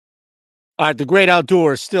All right, the great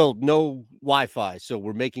outdoors, still no Wi-Fi, so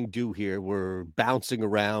we're making do here. We're bouncing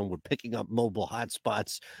around. We're picking up mobile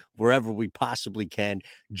hotspots wherever we possibly can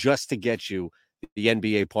just to get you the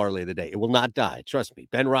NBA parlay of the day. It will not die. Trust me.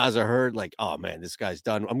 Ben Raza heard like, oh man, this guy's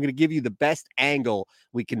done. I'm going to give you the best angle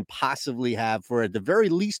we can possibly have for at the very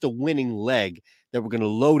least a winning leg that we're going to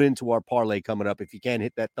load into our parlay coming up. If you can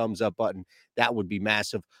hit that thumbs up button, that would be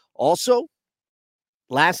massive. Also,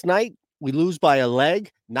 last night, we lose by a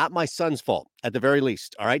leg. Not my son's fault, at the very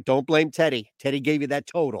least. All right. Don't blame Teddy. Teddy gave you that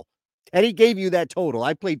total. Teddy gave you that total.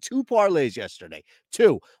 I played 2 parlays yesterday.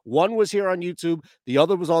 2. One was here on YouTube. The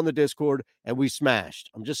other was on the Discord, and we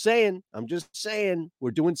smashed. I'm just saying.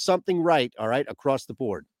 We're doing something right, all right, across the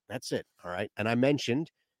board. That's it, all right? And I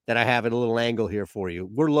mentioned that I have a little angle here for you.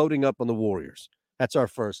 We're loading up on the Warriors. That's our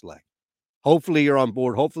first leg. Hopefully you're on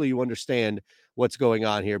board. Hopefully you understand what's going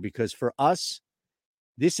on here, because for us,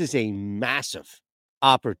 this is a massive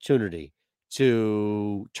opportunity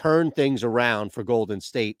to turn things around for Golden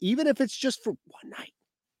State, even if it's just for one night.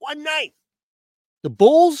 One night. The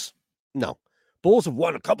Bulls? No. Bulls have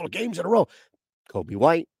won a couple of games in a row. Kobe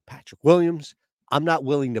White, Patrick Williams. I'm not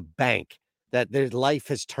willing to bank that their life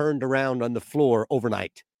has turned around on the floor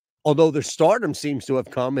overnight. Although their stardom seems to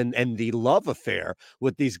have come and the love affair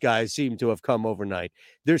with these guys seem to have come overnight.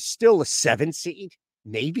 There's still a 7 seed,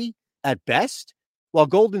 maybe, at best. While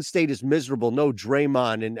Golden State is miserable, no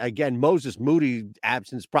Draymond, and again, Moses Moody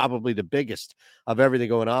absence probably the biggest of everything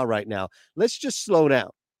going on right now. Let's just slow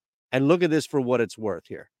down and look at this for what it's worth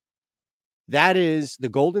here. That is the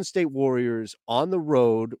Golden State Warriors on the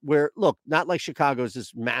road where, look, not like Chicago's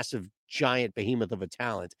this massive, giant behemoth of a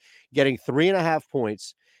talent, getting 3.5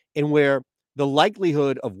 points, and where the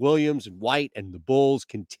likelihood of Williams and White and the Bulls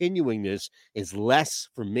continuing this is less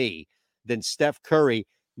for me than Steph Curry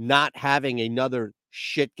not having another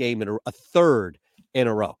shit game in a third in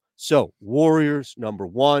a row. So Warriors number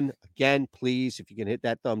 1, again, please, if you can hit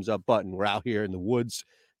that thumbs up button, we're out here in the woods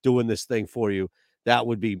doing this thing for you. That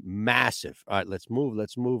would be massive. All right, let's move.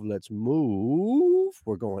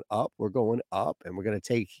 We're going up, and we're going to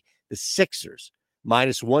take the Sixers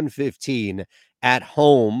minus 115 at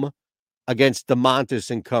home against DeMontis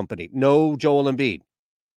and company. No Joel Embiid.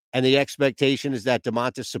 And the expectation is that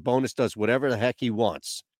Domantas Sabonis does whatever the heck he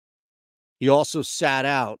wants. He also sat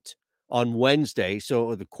out on Wednesday,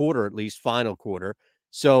 so the quarter, at least, final quarter.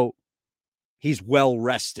 So he's well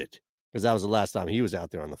rested because that was the last time he was out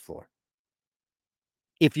there on the floor.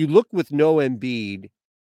 If you look with no Embiid,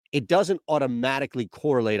 it doesn't automatically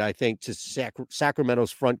correlate, I think, to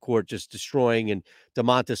Sacramento's front court just destroying and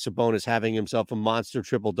Domantas Sabonis having himself a monster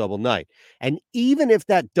triple-double night. And even if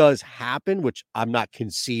that does happen, which I'm not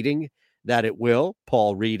conceding that it will,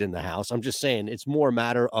 Paul Reed in the house, I'm just saying it's more a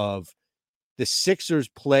matter of the Sixers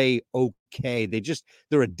play okay.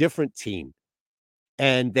 They're a different team.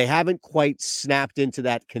 And they haven't quite snapped into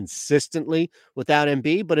that consistently without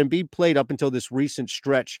Embiid, but Embiid played up until this recent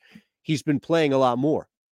stretch. He's been playing a lot more,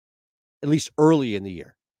 at least early in the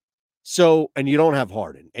year. So, and you don't have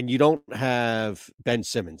Harden, and you don't have Ben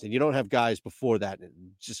Simmons, and you don't have guys before that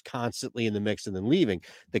just constantly in the mix and then leaving.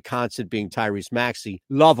 The constant being Tyrese Maxey.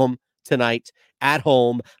 Love him tonight at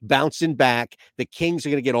home, bouncing back. The Kings are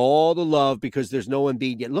going to get all the love because there's no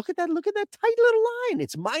Embiid yet. Look at that tight little line.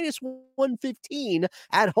 It's minus 115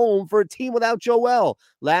 at home for a team without Joel.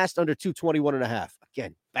 Last under 221.5.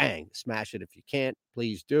 Again, bang, smash it if you can't.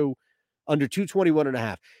 Please do. Under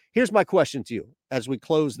 221.5. Here's my question to you as we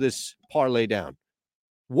close this parlay down.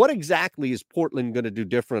 What exactly is Portland going to do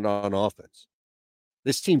different on offense?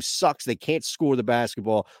 This team sucks. They can't score the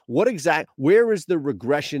basketball. Where is the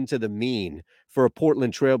regression to the mean for a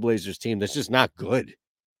Portland Trailblazers team that's just not good?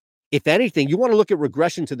 If anything, you want to look at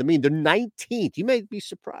regression to the mean. They're 19th. You may be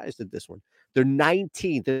surprised at this one. They're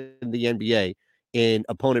 19th in the NBA in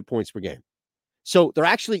opponent points per game. So they're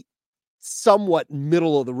actually somewhat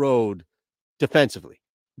middle of the road defensively.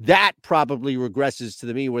 That probably regresses to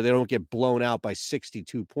the mean where they don't get blown out by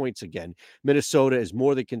 62 points again. Minnesota is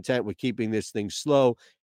more than content with keeping this thing slow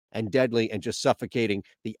and deadly and just suffocating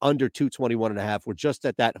the under 221.5. We're just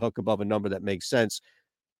at that hook above a number that makes sense.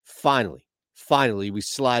 Finally, we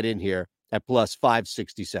slide in here at plus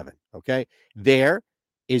 567. Okay. There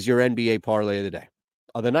is your NBA parlay of the day,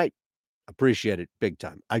 of the night. Appreciate it big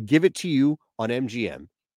time. I give it to you on MGM.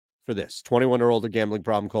 For this 21 or older gambling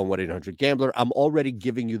problem, call 1-800-GAMBLER. I'm already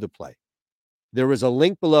giving you the play. There is a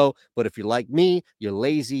link below, but if you're like me, you're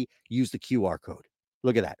lazy, use the QR code.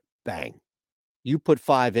 Look at that. Bang. You put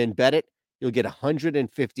 5 in, bet it, you'll get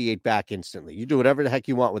 158 back instantly. You do whatever the heck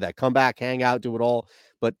you want with that. Come back, hang out, do it all.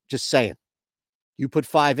 But just saying, you put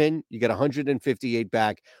 5 in, you get 158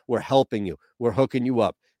 back. We're helping you. We're hooking you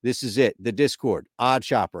up. This is it. The Discord, Odd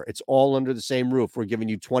Chopper. It's all under the same roof. We're giving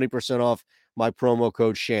you 20% off my promo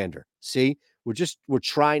code Shander. See, we're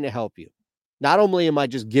trying to help you. Not only am I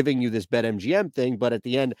just giving you this BetMGM thing, but at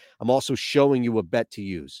the end, I'm also showing you a bet to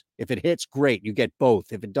use. If it hits, great. You get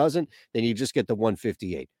both. If it doesn't, then you just get the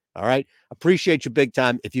 158. All right. Appreciate you big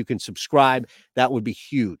time. If you can subscribe, that would be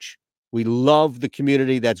huge. We love the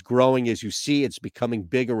community that's growing. As you see, it's becoming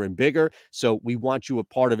bigger and bigger. So we want you a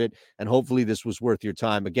part of it. And hopefully this was worth your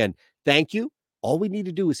time. Again, thank you. All we need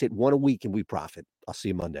to do is hit one a week and we profit. I'll see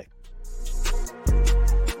you Monday.